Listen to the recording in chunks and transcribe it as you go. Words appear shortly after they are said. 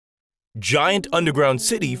Giant underground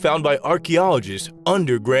city found by archaeologists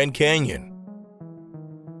under Grand Canyon.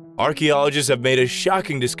 Archaeologists have made a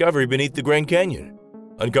shocking discovery beneath the Grand Canyon,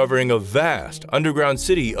 uncovering a vast underground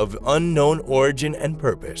city of unknown origin and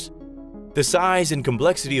purpose. The size and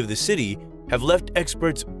complexity of the city have left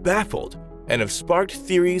experts baffled and have sparked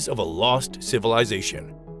theories of a lost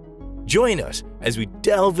civilization. Join us as we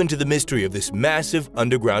delve into the mystery of this massive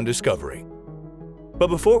underground discovery. But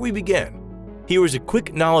before we begin, here is a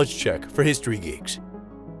quick knowledge check for history geeks.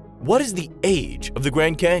 What is the age of the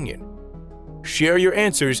Grand Canyon? Share your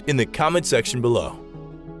answers in the comment section below.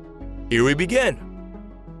 Here we begin.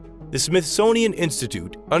 The Smithsonian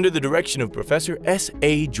Institute, under the direction of Professor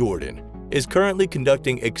S.A. Jordan, is currently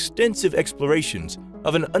conducting extensive explorations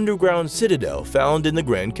of an underground citadel found in the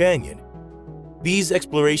Grand Canyon. These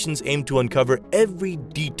explorations aim to uncover every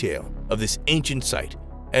detail of this ancient site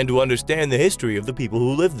and to understand the history of the people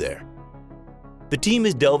who lived there. The team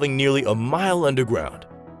is delving nearly a mile underground,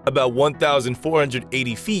 about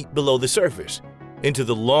 1,480 feet below the surface, into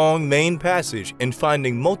the long main passage and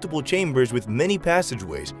finding multiple chambers with many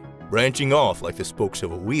passageways branching off like the spokes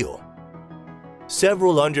of a wheel.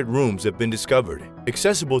 Several hundred rooms have been discovered,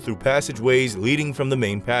 accessible through passageways leading from the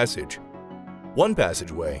main passage. One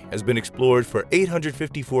passageway has been explored for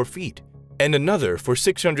 854 feet and another for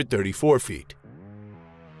 634 feet.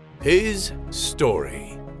 His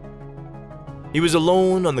story. He was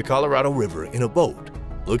alone on the Colorado River in a boat,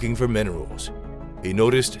 looking for minerals. He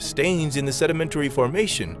noticed stains in the sedimentary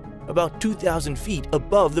formation about 2,000 feet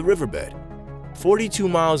above the riverbed, 42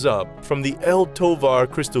 miles up from the El Tovar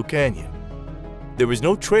Crystal Canyon. There was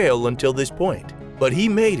no trail until this point, but he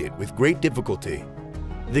made it with great difficulty.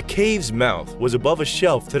 The cave's mouth was above a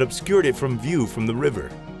shelf that obscured it from view from the river.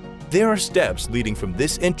 There are steps leading from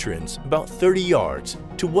this entrance about 30 yards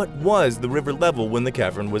to what was the river level when the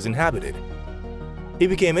cavern was inhabited. He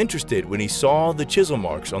became interested when he saw the chisel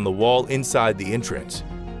marks on the wall inside the entrance,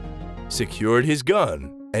 secured his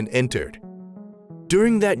gun, and entered.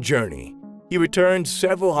 During that journey, he returned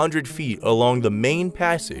several hundred feet along the main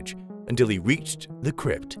passage until he reached the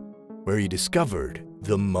crypt, where he discovered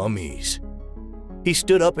the mummies. He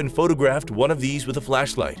stood up and photographed one of these with a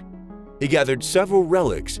flashlight. He gathered several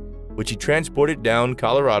relics, which he transported down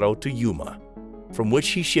Colorado to Yuma, from which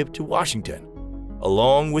he shipped to Washington,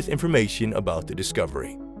 along with information about the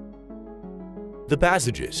discovery. The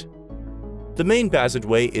passages. The main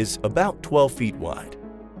passageway is about 12 feet wide,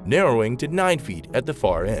 narrowing to 9 feet at the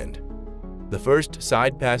far end. The first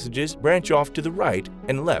side passages branch off to the right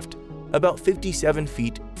and left about 57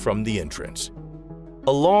 feet from the entrance,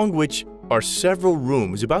 along which are several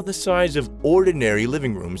rooms about the size of ordinary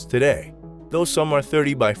living rooms today, though some are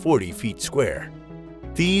 30 by 40 feet square.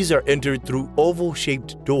 These are entered through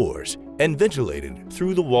oval-shaped doors and ventilated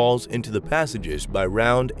through the walls into the passages by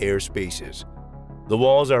round air spaces. The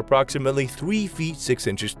walls are approximately 3 feet 6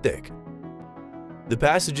 inches thick. The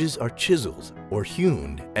passages are chiseled or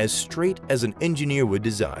hewn as straight as an engineer would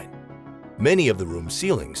design. Many of the room's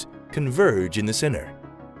ceilings converge in the center.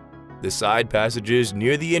 The side passages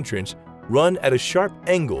near the entrance run at a sharp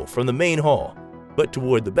angle from the main hall, but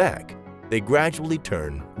toward the back, they gradually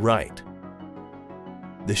turn right.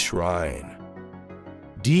 The shrine.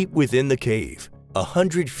 Deep within the cave,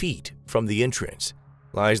 100 feet from the entrance,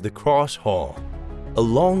 lies the cross hall, a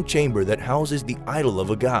long chamber that houses the idol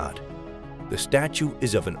of a god. The statue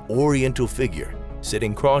is of an oriental figure,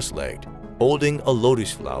 sitting cross-legged, holding a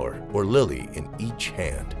lotus flower or lily in each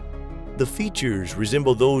hand. The features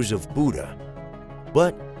resemble those of Buddha,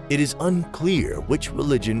 but it is unclear which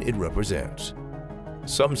religion it represents.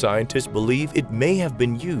 Some scientists believe it may have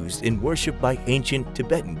been used in worship by ancient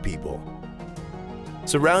Tibetan people.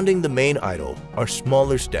 Surrounding the main idol are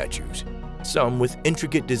smaller statues, some with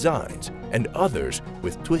intricate designs and others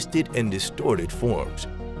with twisted and distorted forms,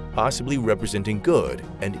 possibly representing good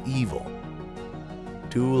and evil.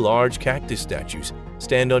 2 large cactus statues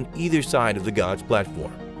stand on either side of the god's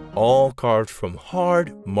platform, all carved from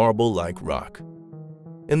hard marble-like rock.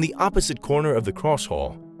 In the opposite corner of the cross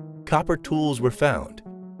hall, copper tools were found,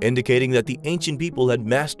 indicating that the ancient people had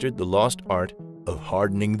mastered the lost art of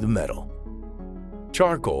hardening the metal.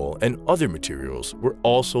 Charcoal and other materials were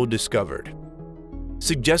also discovered,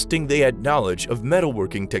 suggesting they had knowledge of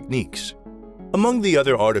metalworking techniques. Among the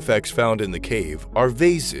other artifacts found in the cave are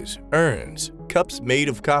vases, urns, cups made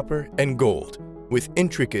of copper and gold with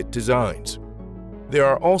intricate designs. There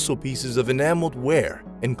are also pieces of enameled ware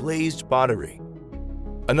and glazed pottery.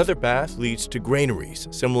 Another path leads to granaries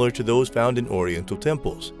similar to those found in Oriental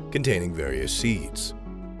temples, containing various seeds.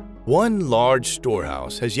 One large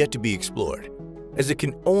storehouse has yet to be explored, as it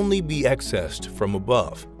can only be accessed from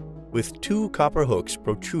above. with 2 copper hooks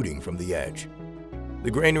protruding from the edge.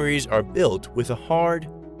 The granaries are built with a hard,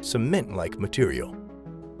 cement-like material.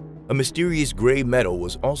 A mysterious gray metal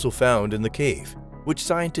was also found in the cave, which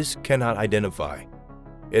scientists cannot identify.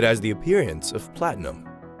 It has the appearance of platinum.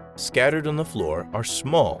 Scattered on the floor are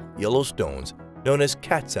small yellow stones known as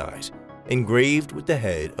cat's eyes, engraved with the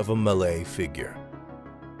head of a Malay figure.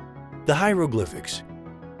 The hieroglyphics.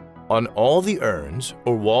 On all the urns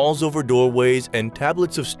or walls over doorways and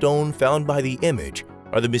tablets of stone found by the image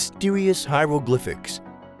are the mysterious hieroglyphics,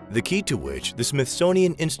 the key to which the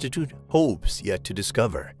Smithsonian Institute hopes yet to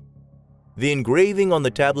discover. The engraving on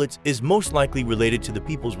the tablets is most likely related to the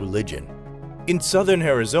people's religion. In southern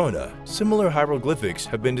Arizona, similar hieroglyphics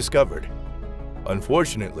have been discovered.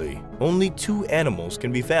 Unfortunately, only 2 animals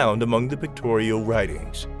can be found among the pictorial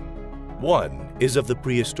writings. One is of the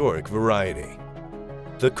prehistoric variety.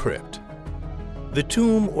 The crypt. The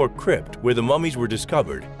tomb or crypt where the mummies were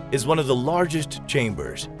discovered is one of the largest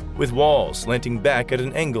chambers, with walls slanting back at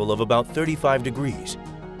an angle of about 35 degrees.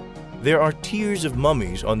 There are tiers of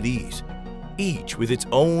mummies on these, each with its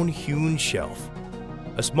own hewn shelf.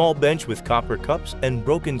 A small bench with copper cups and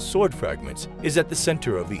broken sword fragments is at the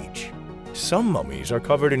center of each. Some mummies are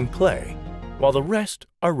covered in clay, while the rest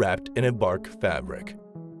are wrapped in a bark fabric.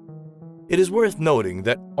 It is worth noting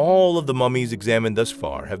that all of the mummies examined thus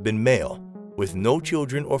far have been male, with no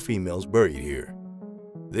children or females buried here.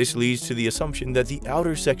 This leads to the assumption that the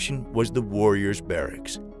outer section was the warriors'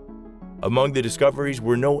 barracks. Among the discoveries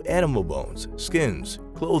were no animal bones, skins,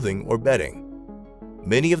 clothing, or bedding.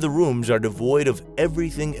 Many of the rooms are devoid of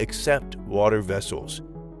everything except water vessels.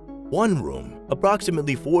 One room,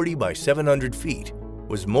 approximately 40 by 700 feet,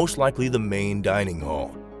 was most likely the main dining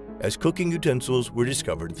hall, as cooking utensils were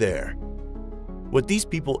discovered there. What these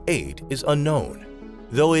people ate is unknown,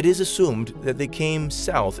 though it is assumed that they came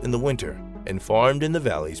south in the winter and farmed in the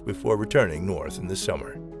valleys before returning north in the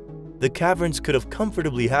summer. The caverns could have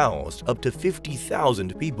comfortably housed up to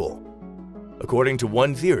 50,000 people. According to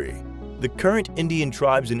one theory, the current Indian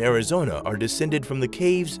tribes in Arizona are descended from the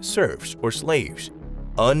cave's serfs or slaves.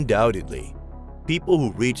 Undoubtedly, people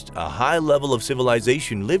who reached a high level of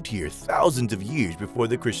civilization lived here thousands of years before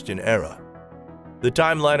the Christian era. The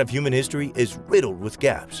timeline of human history is riddled with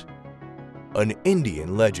gaps. An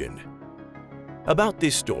Indian legend. About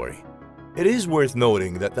this story, it is worth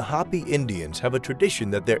noting that the Hopi Indians have a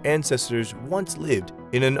tradition that their ancestors once lived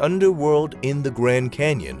in an underworld in the Grand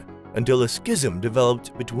Canyon until a schism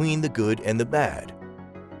developed between the good and the bad,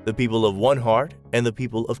 the people of one heart and the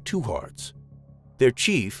people of two hearts. Their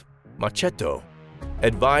chief, Macheto,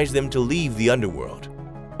 advised them to leave the underworld,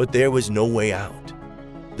 but there was no way out.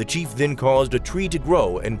 The chief then caused a tree to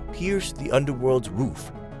grow and pierce the underworld's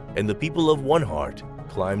roof, and the people of one heart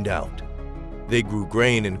climbed out. They grew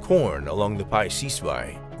grain and corn along the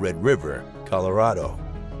Paisisvai, Red River, Colorado.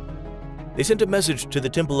 They sent a message to the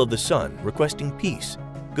Temple of the Sun requesting peace,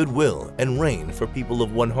 goodwill, and rain for people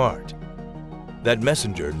of one heart. That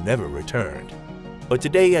messenger never returned, but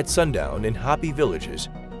today at sundown in Hopi villages,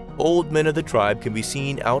 old men of the tribe can be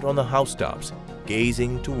seen out on the housetops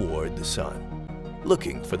gazing toward the sun,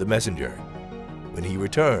 looking for the messenger. When he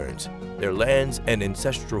returns, their lands and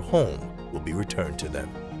ancestral home will be returned to them.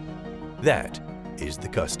 That is the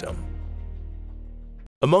custom.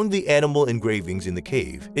 Among the animal engravings in the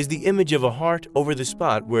cave is the image of a heart over the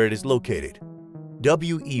spot where it is located.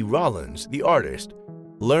 W.E. Rollins, the artist,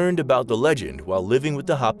 learned about the legend while living with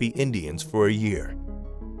the Hopi Indians for a year.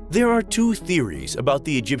 There are two theories about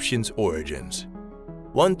the Egyptians' origins.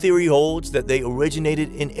 One theory holds that they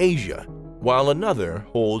originated in Asia, while another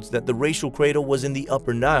holds that the racial cradle was in the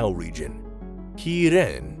Upper Nile region.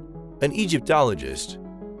 Kiren, an Egyptologist,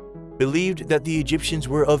 believed that the Egyptians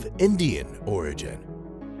were of Indian origin.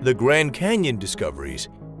 The Grand Canyon discoveries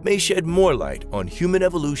may shed more light on human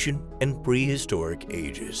evolution and prehistoric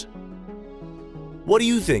ages. What do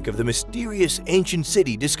you think of the mysterious ancient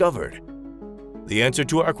city discovered? The answer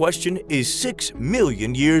to our question is 6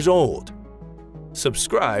 million years old.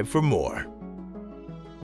 Subscribe for more.